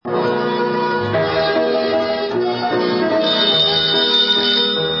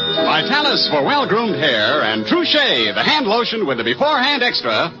Freshness for well-groomed hair and Truchet, the hand lotion with the beforehand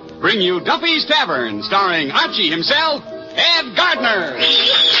extra, bring you Duffy's Tavern, starring Archie himself, Ed Gardner.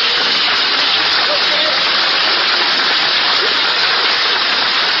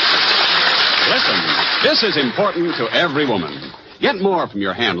 Listen, this is important to every woman. Get more from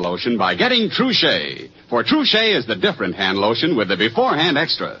your hand lotion by getting Truchet, for Truchet is the different hand lotion with the beforehand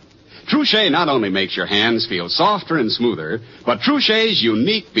extra. Truchet not only makes your hands feel softer and smoother, but Truchet's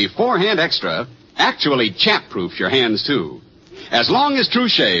unique beforehand extra actually chap-proofs your hands, too. As long as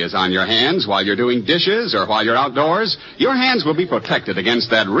Truchet is on your hands while you're doing dishes or while you're outdoors, your hands will be protected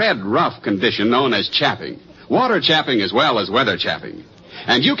against that red, rough condition known as chapping. Water chapping as well as weather chapping.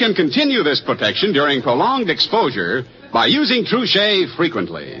 And you can continue this protection during prolonged exposure by using Truchet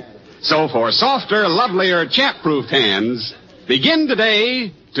frequently. So for softer, lovelier, chap-proofed hands, begin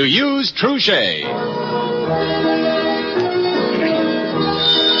today to use Truchet.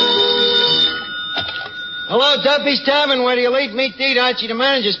 Hello, Duffy's Tavern. Where do you eat meat to eat? Archie, the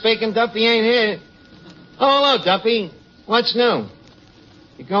manager speaking. Duffy ain't here. Oh, hello, Duffy. What's new?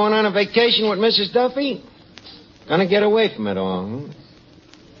 You going on a vacation with Mrs. Duffy? Gonna get away from it all, huh?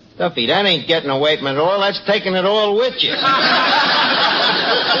 Duffy, that ain't getting away from it all. That's taking it all with you.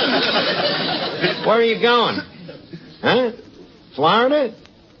 Where are you going? Huh? Florida?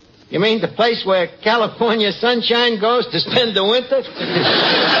 You mean the place where California sunshine goes to spend the winter?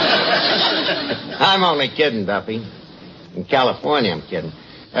 I'm only kidding, Duffy. In California, I'm kidding.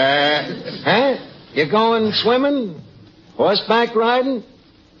 Huh? You going swimming? Horseback riding?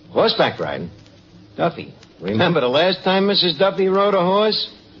 Horseback riding? Duffy, remember the last time Mrs. Duffy rode a horse?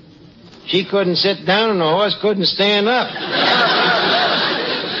 She couldn't sit down and the horse couldn't stand up.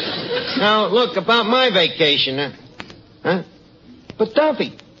 Now, look, about my vacation, huh? But,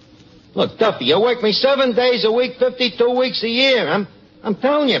 Duffy, look, Duffy, you work me 7 days a week, 52 weeks a year. I'm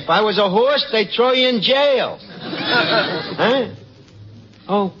telling you, if I was a horse, they'd throw you in jail. Huh?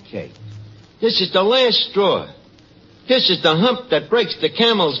 Okay. This is the last straw. This is the hump that breaks the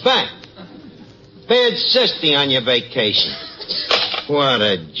camel's back. Bad cysty on your vacation. What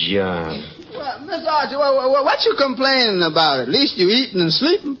a job. Well, Miss Archie, what you complaining about? At least you eating and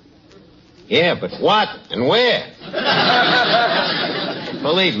sleeping. Yeah, but what and where?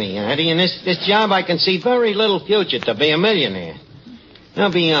 Believe me, Eddie, in this job I can see very little future to be a millionaire. Now,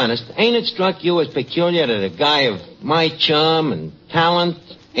 be honest, ain't it struck you as peculiar that a guy of my charm and talent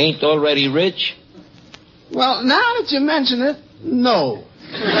ain't already rich? Well, now that you mention it, no.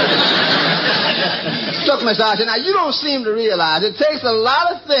 Look, Miss Archie, now you don't seem to realize it takes a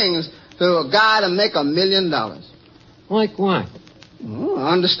lot of things for a guy to make $1 million. Like what?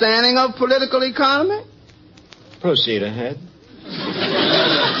 Understanding of political economy. Proceed ahead.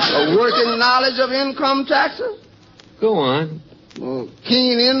 A working knowledge of income taxes. Go on.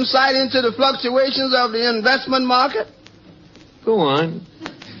 Keen insight into the fluctuations of the investment market. Go on.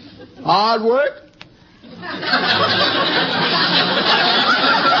 Hard work.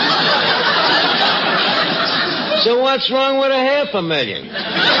 So what's wrong with $500,000?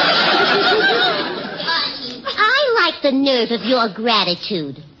 I like the nerve of your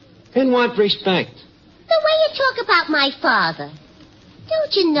gratitude. In what respect? The way you talk about my father.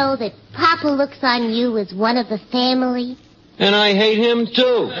 Don't you know that Papa looks on you as one of the family? And I hate him,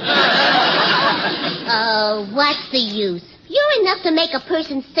 too. Oh, what's the use? You're enough to make a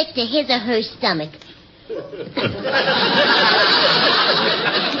person sick to his or her stomach.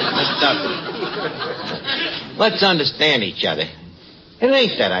 Let's understand each other. It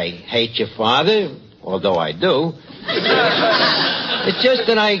ain't that I hate your father, although I do. It's just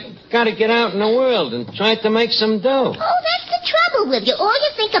that I gotta get out in the world and try to make some dough. Oh, that's the trouble with you. All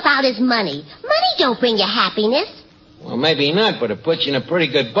you think about is money. Money don't bring you happiness. Well, maybe not, but it puts you in a pretty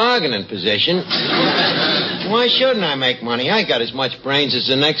good bargaining position. Why shouldn't I make money? I got as much brains as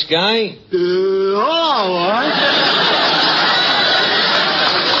the next guy. All right.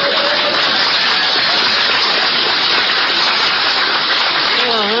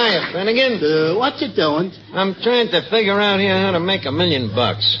 Finnegan? What you doing? I'm trying to figure out here how to make $1 million.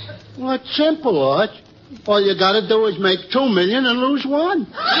 Well, it's simple, Arch. All you gotta do is make $2 million and lose $1.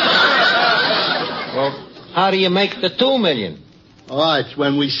 Well, how do you make the $2 million? Arch,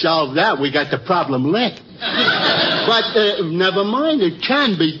 when we solve that, we got the problem licked. But never mind, it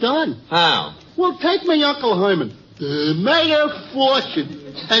can be done. How? Well, take my Uncle Herman. Made a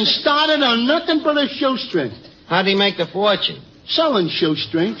fortune and started on nothing but a shoestring. How'd he make the fortune? Selling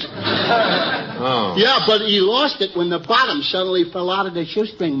shoestrings. Oh. Yeah, but he lost it when the bottom suddenly fell out of the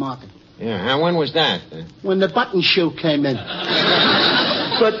shoestring market. Yeah, when was that? When the button shoe came in.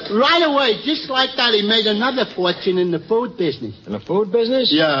 But right away, just like that, he made another fortune in the food business. In the food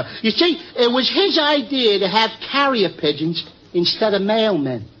business? Yeah. You see, it was his idea to have carrier pigeons instead of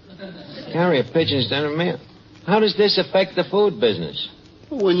mailmen. Carrier pigeons instead of mail. How does this affect the food business?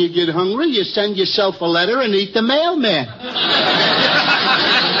 When you get hungry, you send yourself a letter and eat the mailman.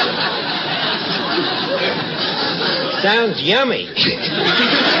 Sounds yummy.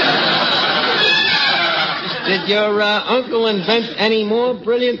 Did your uncle invent any more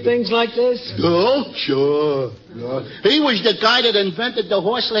brilliant things like this? Oh, sure. He was the guy that invented the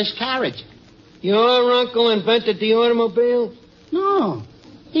horseless carriage. Your uncle invented the automobile? No.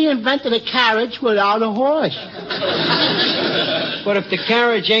 He invented a carriage without a horse. But if the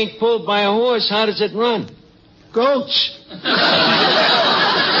carriage ain't pulled by a horse, how does it run? Goats.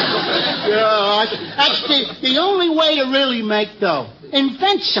 Yeah, that's the only way to really make dough.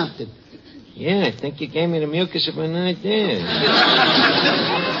 Invent something. Yeah, I think you gave me the mucus of an idea.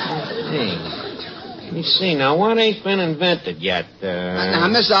 Let me see. Now, what ain't been invented yet? Now,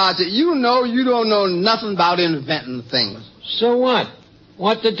 Miss Archie, you know you don't know nothing about inventing things. So what?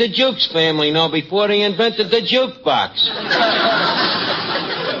 What did the Jukes family know before they invented the jukebox?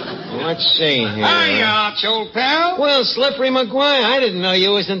 Let's see here. Hi, Arch, old pal. Well, Slippery McGuire, I didn't know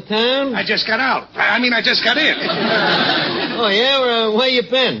you was in town. I just got out. I just got in. Oh, yeah? Where you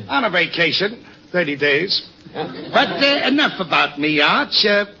been? On a vacation. 30 days. But enough about me, Arch.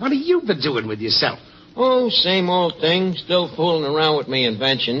 What have you been doing with yourself? Oh, same old thing. Still fooling around with me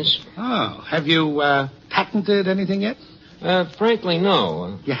inventions. Oh, have you patented anything yet? Frankly,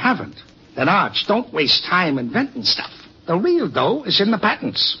 no. You haven't? Then, Arch, don't waste time inventing stuff. The real dough is in the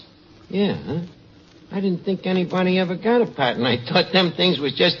patents. Yeah, huh? I didn't think anybody ever got a patent. I thought them things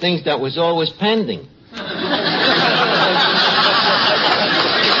was just things that was always pending.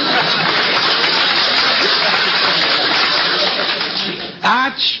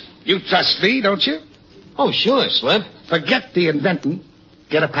 Arch, you trust me, don't you? Oh, sure, Slip. Forget the inventing.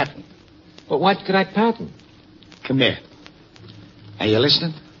 Get a patent. But what could I patent? Come here. Are you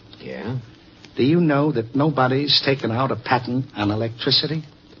listening? Yeah. Do you know that nobody's taken out a patent on electricity?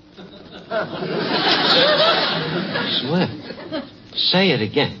 Slip. Say it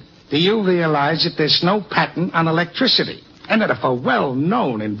again. Do you realize that there's no patent on electricity? And that if a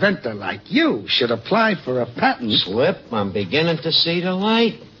well-known inventor like you should apply for a patent... Slip, I'm beginning to see the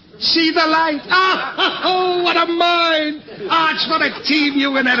light. See the light? Oh, what a mind! Arch, what a team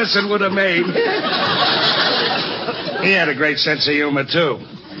you and Edison would have made. He had a great sense of humor, too.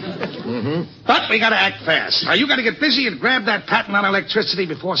 Mm-hmm. But we gotta act fast. Now, you gotta get busy and grab that patent on electricity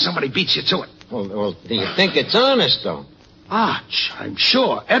before somebody beats you to it. Well, do you think it's honest, though? Arch, I'm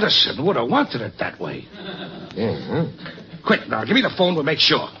sure Edison would have wanted it that way. Yeah, huh? Quick, now, give me the phone. We'll make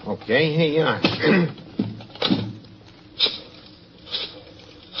sure. Okay, here you are.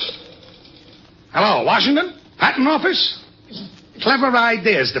 Hello, Washington? Patent office? Clever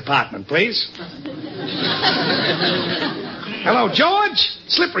Ideas Department, please. Hello, George?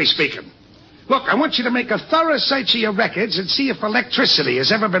 Slippery speaking. Look, I want you to make a thorough search of your records and see if electricity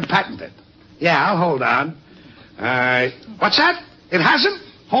has ever been patented. Yeah, I'll hold on. What's that? It hasn't?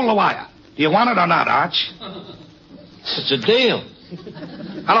 Hold the wire. Do you want it or not, Arch? It's a deal.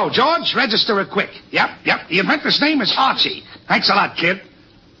 Hello, George. Register it quick. Yep. The inventor's name is Archie. Thanks a lot, kid.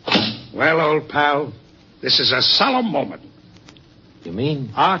 Well, old pal, this is a solemn moment. You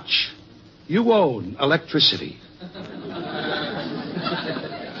mean? Arch, you own electricity.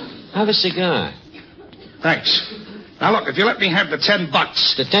 Have a cigar. Thanks. Now, look, if you let me have the $10.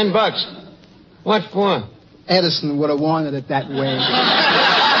 The $10? What for? Edison would have wanted it that way.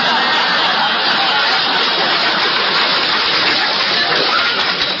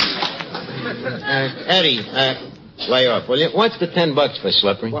 Eddie, lay off, will you? What's the $10 for,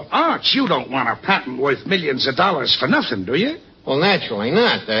 Slippery? Well, Arch, you don't want a patent worth millions of dollars for nothing, do you? Well, naturally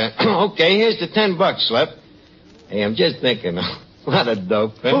not. Okay, here's the $10, Slip. Hey, I'm just thinking, what a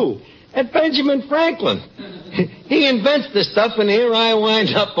dope. Who? And Benjamin Franklin. He invents the stuff, and here I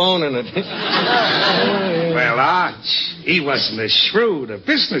wind up owning it. Well, Arch, he wasn't as shrewd a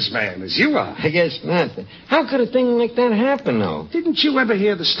businessman as you are. I guess not. How could a thing like that happen, though? Didn't you ever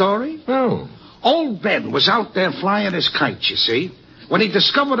hear the story? No. Old Ben was out there flying his kite, you see, when he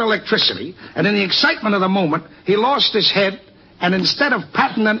discovered electricity, and in the excitement of the moment, he lost his head, and instead of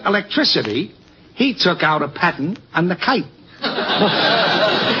patenting electricity, he took out a patent on the kite.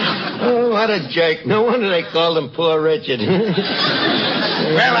 Oh, what a jerk. No wonder they called him Poor Richard.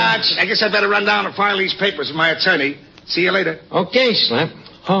 Well, Arch, I guess I'd better run down and file these papers with my attorney. See you later. Okay, Slip.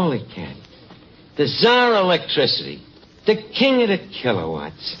 Holy cat. The Tsar electricity. The king of the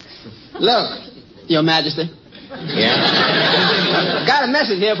kilowatts. Look, Your Majesty, Yeah? Got a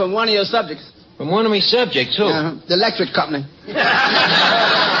message here from one of your subjects. From one of my subjects, who? The electric company. They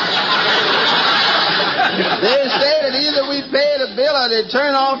say that either we pay the bill or they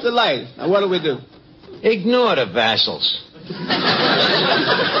turn off the light. Now, what do we do? Ignore the vassals.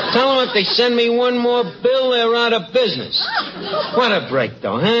 Tell them if they send me one more bill, they're out of business. What a break,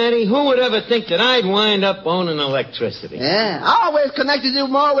 though, huh, Eddie? Who would ever think that I'd wind up owning electricity? Yeah, I always connected you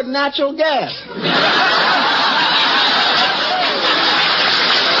more with natural gas.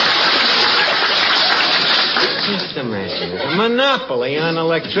 Just imagine it. A monopoly on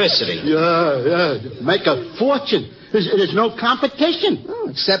electricity. Yeah. Make a fortune. There's no competition. Oh,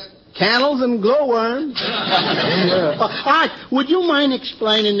 except candles and glowworms. Yeah. Art, would you mind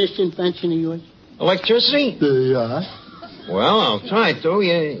explaining this invention of yours? Electricity? Yeah. Well, I'll try to.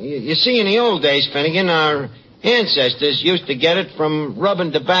 You see, in the old days, Finnegan, our ancestors used to get it from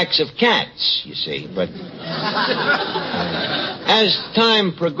rubbing the backs of cats, you see. But as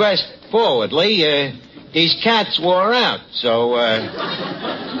time progressed forwardly, these cats wore out. So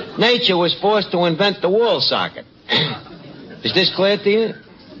nature was forced to invent the wall socket. Is this clear to you?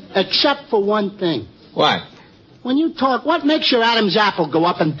 Except for one thing. What? When you talk, what makes your Adam's apple go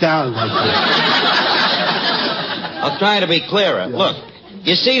up and down like that? I'll try to be clearer. Yeah. Look,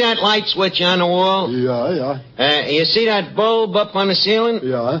 you see that light switch on the wall? Yeah. You see that bulb up on the ceiling?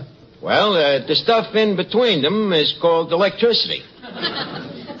 Yeah. Well, the stuff in between them is called electricity.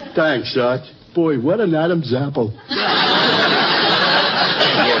 Thanks, Art. Boy, what an Adam's apple. Give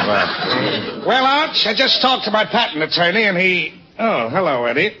up. Well, Arch, I just talked to my patent attorney, and he... Oh, hello,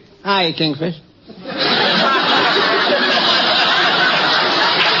 Eddie. Hi, Kingfish.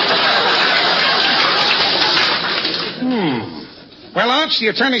 Well, Arch, the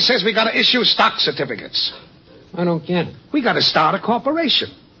attorney says we got to issue stock certificates. I don't get it. We got to start a corporation.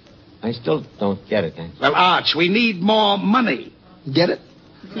 I still don't get it, man. Well, Arch, we need more money. Get it?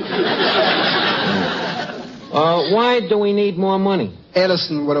 Why do we need more money?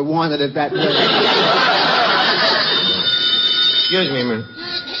 Edison would have wanted it that way. Excuse me a minute.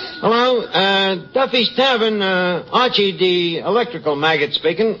 Hello, Duffy's Tavern, Archie, the electrical maggot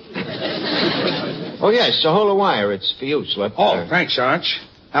speaking. Oh, yes, so hold the wire. It's for you, Slip. Oh, thanks, Arch.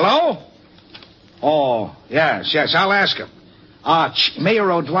 Hello? Oh, yes, I'll ask him. Arch,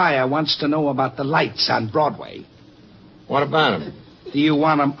 Mayor O'Dwyer wants to know about the lights on Broadway. What about them? Do you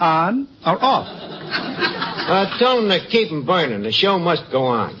want them on or off? Tell them to keep them burning. The show must go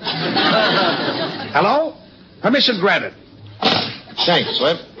on. Hello? Permission granted. Thanks,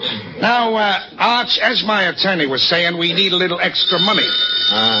 Slip. Now, Arch, as my attorney was saying, we need a little extra money.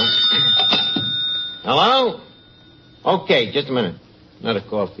 Hello? Okay, just a minute. Another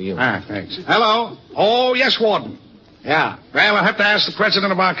call for you. Thanks. Hello? Oh, yes, Warden. Yeah. Well, I'll have to ask the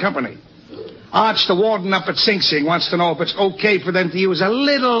president of our company. Arch, the warden up at Sing Sing, wants to know if it's okay for them to use a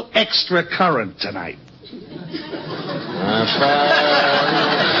little extra current tonight.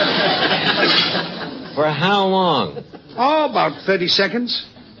 For how long? Oh, about 30 seconds.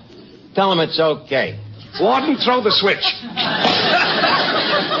 Tell them it's okay. Warden, throw the switch.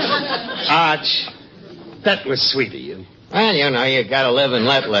 Arch, that was sweet of you. Well, you gotta live and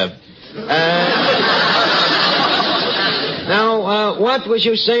let live. Now, what was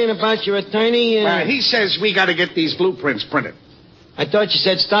you saying about your attorney? He says we gotta get these blueprints printed. I thought you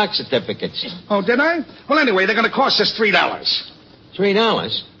said stock certificates. Oh, did I? Well, anyway, they're gonna cost us $3.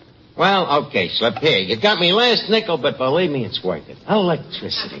 $3? Well, okay, Slip. Here, you got me last nickel, but believe me, it's worth it.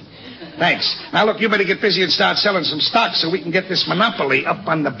 Electricity. Thanks. Now, look, you better get busy and start selling some stock so we can get this monopoly up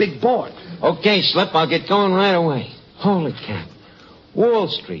on the big board. Okay, Slip, I'll get going right away. Holy cow. Wall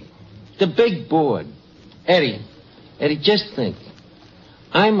Street. The big board. Eddie, just think.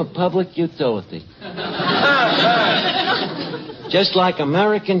 I'm a public utility. Just like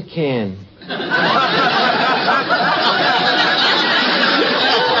American can.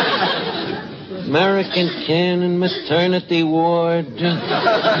 American can and maternity ward.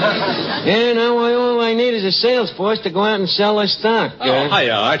 Yeah, now all I need is a sales force to go out and sell our stock. Hi,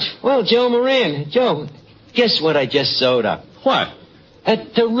 Arch. Well, Joe Moran. Joe, guess what I just sewed up? What? A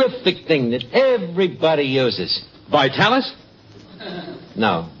terrific thing that everybody uses. Vitalis?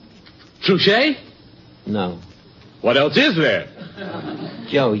 No. Trouchet? No. What else is there?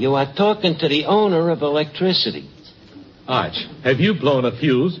 Joe, you are talking to the owner of electricity. Arch, have you blown a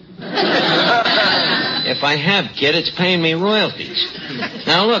fuse? If I have, kid, it's paying me royalties.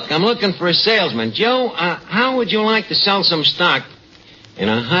 Now, look, I'm looking for a salesman. Joe, how would you like to sell some stock in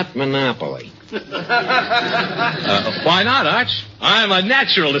a hot monopoly. Why not, Arch? I'm a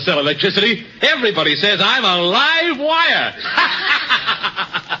natural to sell electricity. Everybody says I'm a live wire.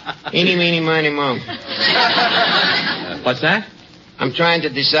 Eeny, meeny, miny, mo. What's that? I'm trying to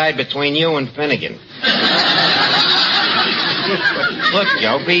decide between you and Finnegan. Look,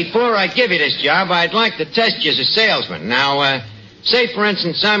 Joe, before I give you this job, I'd like to test you as a salesman. Now, say, for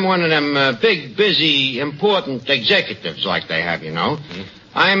instance, I'm one of them big, busy, important executives like they have, you know. Mm-hmm.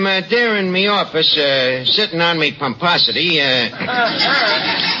 I'm there in me office, sitting on me pomposity, and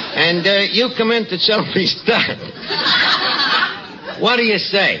you come in to sell me stock. What do you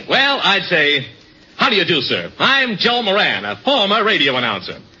say? Well, I'd say, how do you do, sir? I'm Joe Moran, a former radio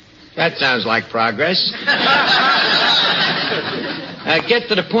announcer. That sounds like progress. Get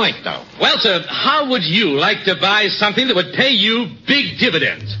to the point, though. Well, sir, how would you like to buy something that would pay you big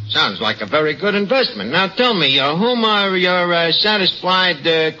dividends? Sounds like a very good investment. Now, tell me, whom are your satisfied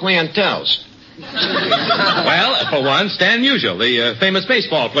clienteles? Well, for one, Stan Musial, the famous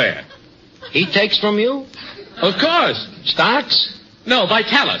baseball player. He takes from you? Of course. Stocks? No,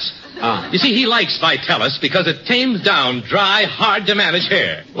 Vitalis. You see, he likes Vitalis because it tames down dry, hard-to-manage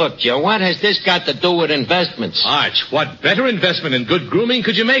hair. Look, Joe, what has this got to do with investments? Arch, what better investment in good grooming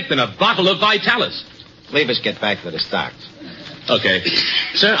could you make than a bottle of Vitalis? Leave us get back to the stocks. Okay.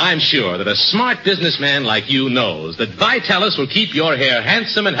 Sir, I'm sure that a smart businessman like you knows that Vitalis will keep your hair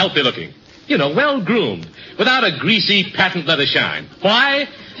handsome and healthy looking. You know, well-groomed, without a greasy patent leather shine. Why?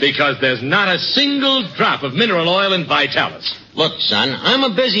 Because there's not a single drop of mineral oil in Vitalis. Look, son, I'm a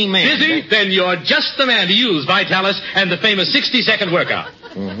busy man. Busy? Then you're just the man to use Vitalis and the famous 60-second workout.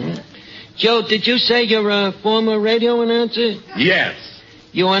 Mm-hmm. Joe, did you say you're a former radio announcer? Yes.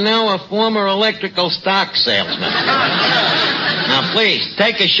 You are now a former electrical stock salesman. Now, please,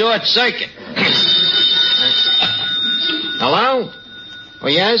 take a short circuit. Hello? Oh,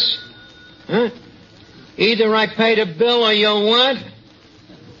 yes? Huh? Either I paid a bill or you what?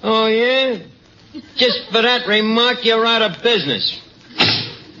 Oh, yeah? Just for that remark, you're out of business.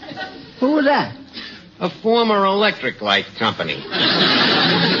 Who was that? A former electric light company.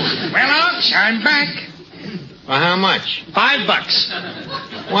 Well, Arch, I'm back. For how much?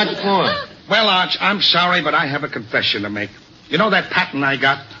 $5. What for? Well, Arch, I'm sorry, but I have a confession to make. You know that patent I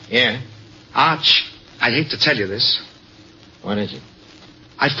got? Yeah. Arch, I hate to tell you this. What is it?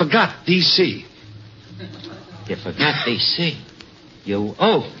 I forgot D.C. You forgot D.C.? You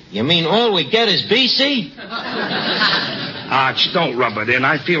mean all we get is B.C.? Arch, don't rub it in.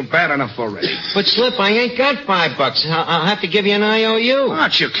 I feel bad enough already. But, Slip, I ain't got $5. I'll have to give you an IOU.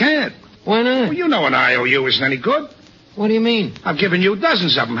 Arch, you can't. Why not? Well, you know an IOU isn't any good. What do you mean? I've given you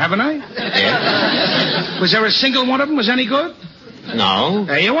dozens of them, haven't I? Yeah. Was there a single one of them was any good? No.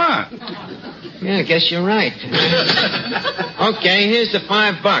 There you are. Yeah, I guess you're right. Okay, here's the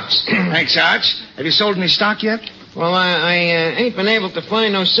 $5. Thanks, Arch. Have you sold any stock yet? Well, I ain't been able to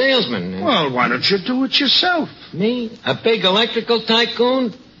find no salesman. Well, why don't you do it yourself? Me? A big electrical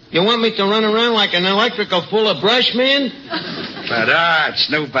tycoon? You want me to run around like an electrical full of brush, man? But, Arch,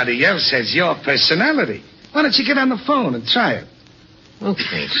 nobody else has your personality. Why don't you get on the phone and try it?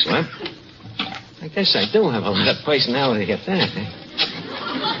 Okay, Slip. I guess I do have a lot of personality at that.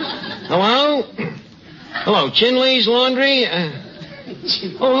 Hello? Hello, Chinley's Laundry?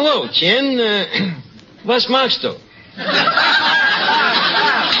 Hello, Chin. Was machst du?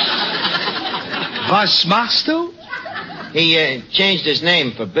 Was machst du? He changed his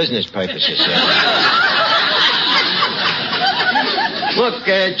name for business purposes. Look,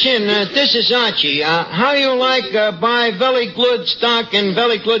 Chin, this is Archie. How you like buy Valley Glud stock in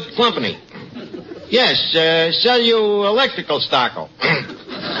Valley Glud Company? Yes, sell you electrical stock.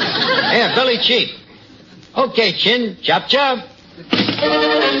 Yeah, very cheap. Okay, Chin. Chop, chop.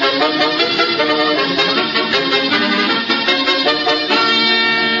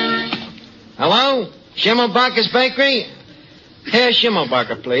 Hello? Schimmelbacher's Bakery? Herr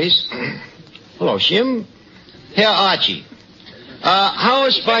Schimmelbacher, please. Hello, Schim. Herr Archie. How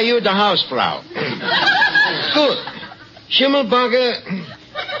ist bei you the Hausfrau? Gut. Schimmelbacher,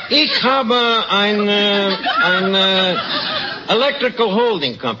 ich habe ein Electrical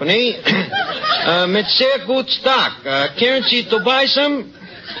Holding Company mit sehr gut Stock. Can't Sie to buy some?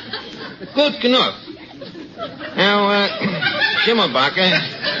 Good enough. Now, Schimmelbacher,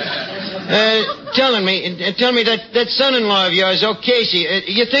 tell me that son-in-law of yours, Casey,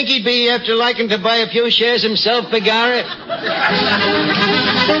 you think he'd be after liking to buy a few shares himself, Begara?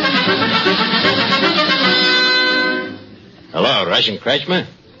 Hello, Russian Kretschmer.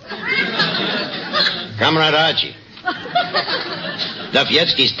 Comrade Archie.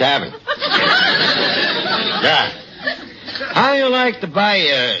 Dafyetsky's Tavern. Yeah. How you like to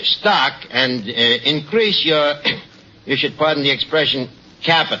buy stock and increase your, you should pardon the expression,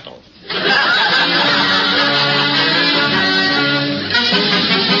 capital?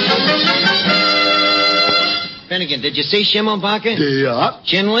 Finnegan, did you see Schimmelbacher? Yeah.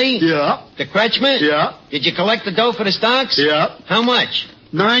 Chinley? Yeah. The Kretschmer? Yeah. Did you collect the dough for the stocks? Yeah. How much?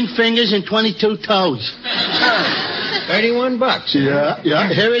 9 fingers and 22 toes. $31. Yeah.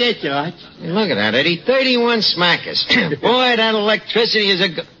 Here it is, George. Hey, look at that, Eddie. 31 smackers. Boy, that electricity is a...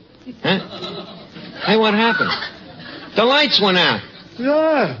 Huh? Hey, what happened? The lights went out.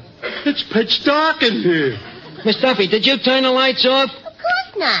 Yeah. It's pitch dark in here. Miss Duffy, did you turn the lights off? Of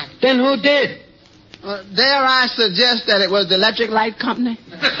course not. Then who did? Dare I suggest that it was the electric light company?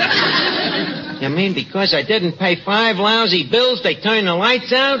 You mean because I didn't pay 5 lousy bills, they turned the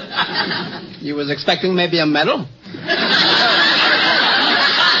lights out? You was expecting maybe a medal?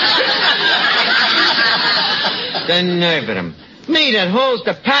 The nerve of them. Me that holds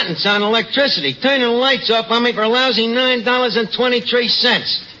the patents on electricity, turning the lights off on me for a lousy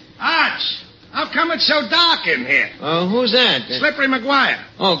 $9.23. Arch, how come it's so dark in here? Oh, who's that? Slippery McGuire.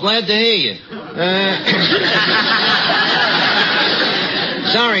 Oh, glad to hear you.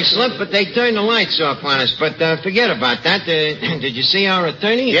 Sorry, Slip, but they turned the lights off on us. But forget about that. Did you see our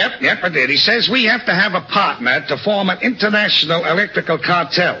attorney? Yep, I did. He says we have to have a partner to form an international electrical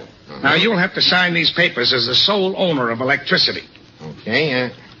cartel. Now, you'll have to sign these papers as the sole owner of electricity.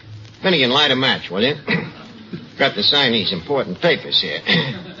 Okay, Finnegan, light a match, will you? Got to sign these important papers here.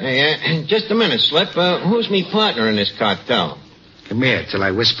 Hey, just a minute, Slip. Who's me partner in this cartel? Come here till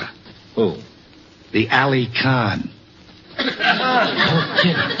I whisper. Who? The Ali Khan.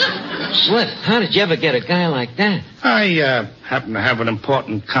 Slip, how did you ever get a guy like that? I happen to have an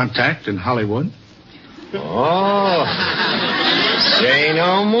important contact in Hollywood. Oh. Say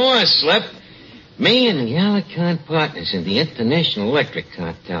no more, Slip. Me and the Alicant partners in the International Electric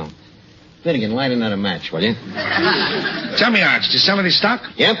Cartel. Finnegan, light another match, will you? Tell me, Arch, did you sell any stock?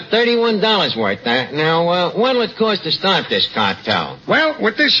 Yep, $31 worth. Now, what'll it cost to start this cartel? Well,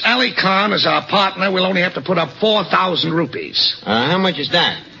 with this Ali Khan as our partner, we'll only have to put up 4,000 rupees. How much is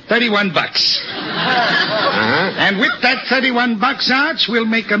that? $31. Uh-huh. And with that $31, Arch, we'll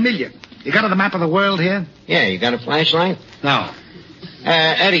make $1 million. You got the map of the world here? Yeah, you got a flashlight? No.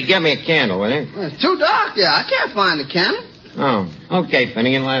 Eddie, get me a candle, will you? It's too dark here. I can't find the candle. Oh, okay,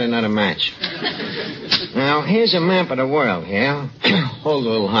 Finnegan, light another match. Now, here's a map of the world here. Hold a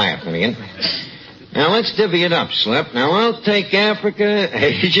little higher, Finnegan. Now, let's divvy it up, Slip. Now, I'll take Africa,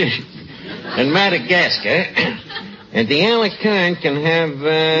 Asia, and Madagascar. And the Alicant can have,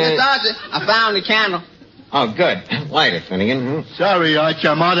 Yes, Archie, I found the candle. Oh, good. Light it, Finnegan. Sorry, Arch,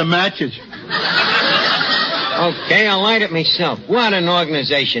 I'm out of matches. Okay, I'll light it myself. What an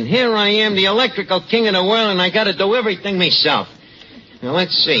organization. Here I am, the electrical king of the world, and I gotta do everything myself. Now,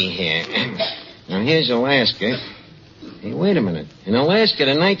 let's see here. Now, here's Alaska. Hey, wait a minute. In Alaska,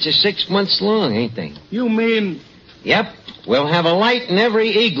 the nights are 6 months long, ain't they? You mean... Yep. We'll have a light in every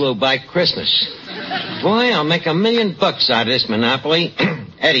igloo by Christmas. Boy, I'll make $1 million out of this monopoly.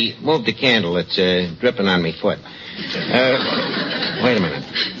 Eddie, move the candle. It's dripping on me foot. Wait a minute.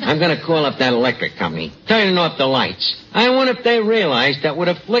 I'm going to call up that electric company, turning off the lights. I wonder if they realize that with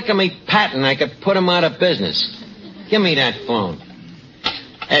a flick of me patent, I could put them out of business. Give me that phone.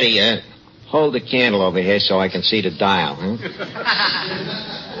 Eddie, hold the candle over here so I can see the dial. Huh?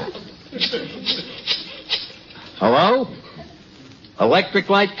 Hello? Electric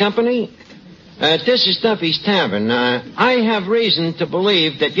Light Company? This is Duffy's Tavern. I have reason to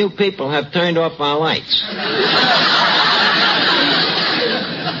believe that you people have turned off our lights.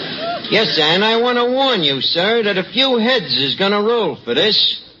 Yes, sir, and I want to warn you, sir, that a few heads is going to roll for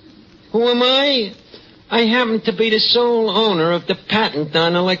this. Who am I? I happen to be the sole owner of the patent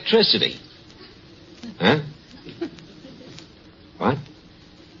on electricity. Huh? What?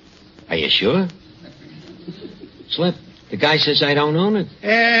 Are you sure? Slip, the guy says I don't own it.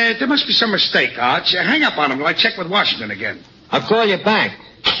 There must be some mistake, Arch. Hang up on him while I check with Washington again. I'll call you back.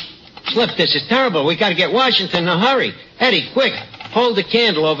 Slip, this is terrible. We got to get Washington in a hurry. Eddie, quick. Hold the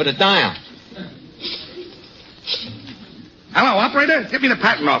candle over the dial. Hello, operator. Give me the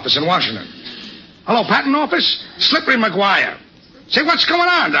patent office in Washington. Hello, patent office? Slippery McGuire. Say, what's going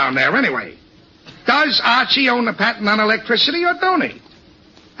on down there anyway? Does Archie own the patent on electricity or don't he?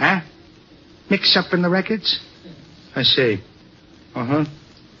 Huh? Mix up in the records? I see. Uh-huh.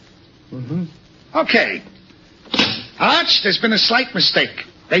 Mm-hmm. Okay. Arch, there's been a slight mistake.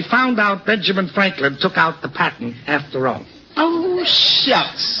 They found out Benjamin Franklin took out the patent after all. Oh,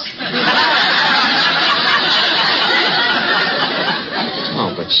 shucks.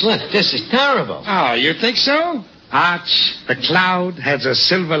 Oh, but Slip, this is terrible. Oh, you think so? Arch, the cloud has a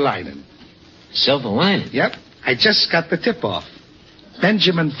silver lining. Silver lining? Yep, I just got the tip-off.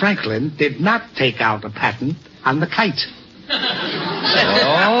 Benjamin Franklin did not take out a patent on the kite.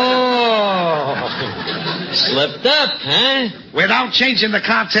 Oh, slipped up, huh? Without changing the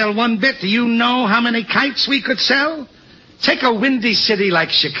cartel one bit, do you know how many kites we could sell? Take a windy city like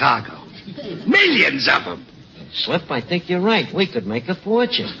Chicago. Millions of them. Slip, I think you're right. We could make a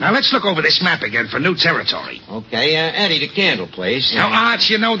fortune. Now, let's look over this map again for new territory. Okay, Eddie, the candle, please. Now, Arch,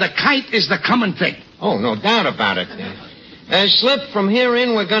 you know the kite is the common thing. Oh, no doubt about it. Slip, from here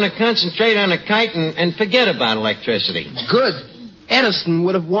in, we're going to concentrate on the kite and forget about electricity. Good. Edison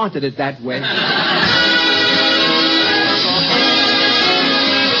would have wanted it that way.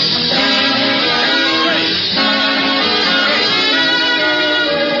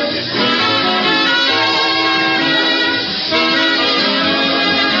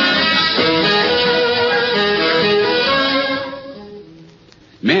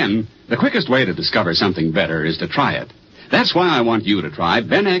 Men, the quickest way to discover something better is to try it. That's why I want you to try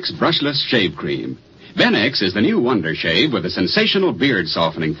Benex Brushless Shave Cream. Benex is the new wonder shave with a sensational beard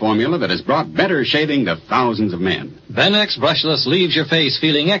softening formula that has brought better shaving to thousands of men. Benex Brushless leaves your face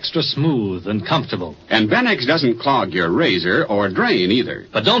feeling extra smooth and comfortable. And Benex doesn't clog your razor or drain either.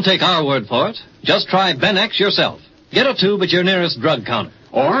 But don't take our word for it. Just try Benex yourself. Get a tube at your nearest drug counter.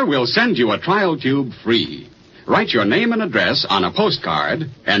 Or we'll send you a trial tube free. Write your name and address on a postcard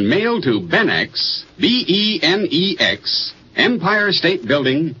and mail to Benex, B-E-N-E-X, Empire State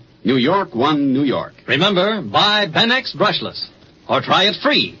Building, New York 1, New York. Remember, buy Benex Brushless. Or try it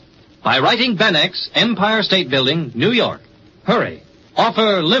free by writing Benex, Empire State Building, New York. Hurry.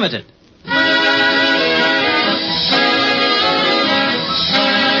 Offer limited.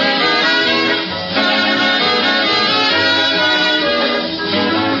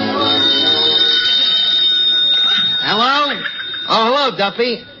 Oh, hello,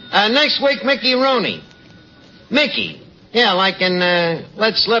 Duffy. Next week, Mickey Rooney. Mickey. Yeah, like in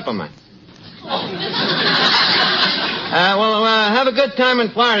Let's Slip 'em. Have a good time in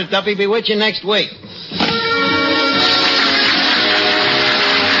Florida, Duffy. Be with you next week.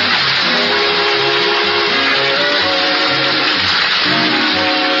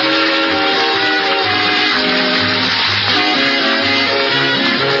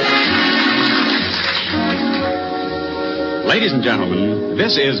 Ladies and gentlemen,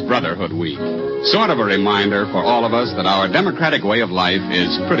 this is Brotherhood Week. Sort of a reminder for all of us that our democratic way of life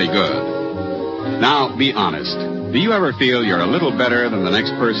is pretty good. Now, be honest. Do you ever feel you're a little better than the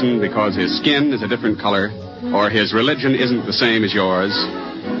next person because his skin is a different color or his religion isn't the same as yours?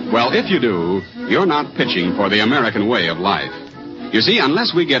 Well, if you do, you're not pitching for the American way of life. You see,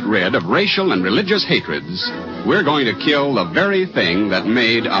 unless we get rid of racial and religious hatreds, we're going to kill the very thing that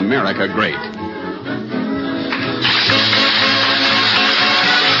made America great.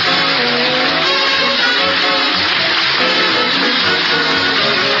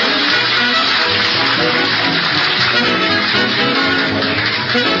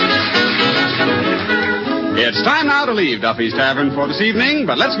 It's time now to leave Duffy's Tavern for this evening,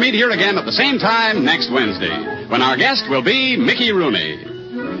 but let's meet here again at the same time next Wednesday, when our guest will be Mickey Rooney.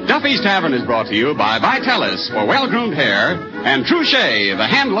 Duffy's Tavern is brought to you by Vitalis for well-groomed hair and Trouchet, the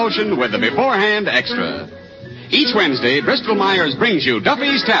hand lotion with the beforehand extra. Each Wednesday, Bristol Myers brings you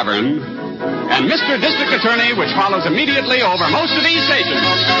Duffy's Tavern and Mr. District Attorney, which follows immediately over most of these stations.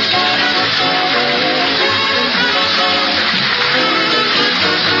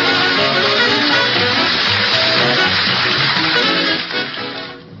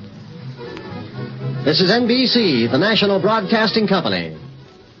 This is NBC, the national broadcasting company.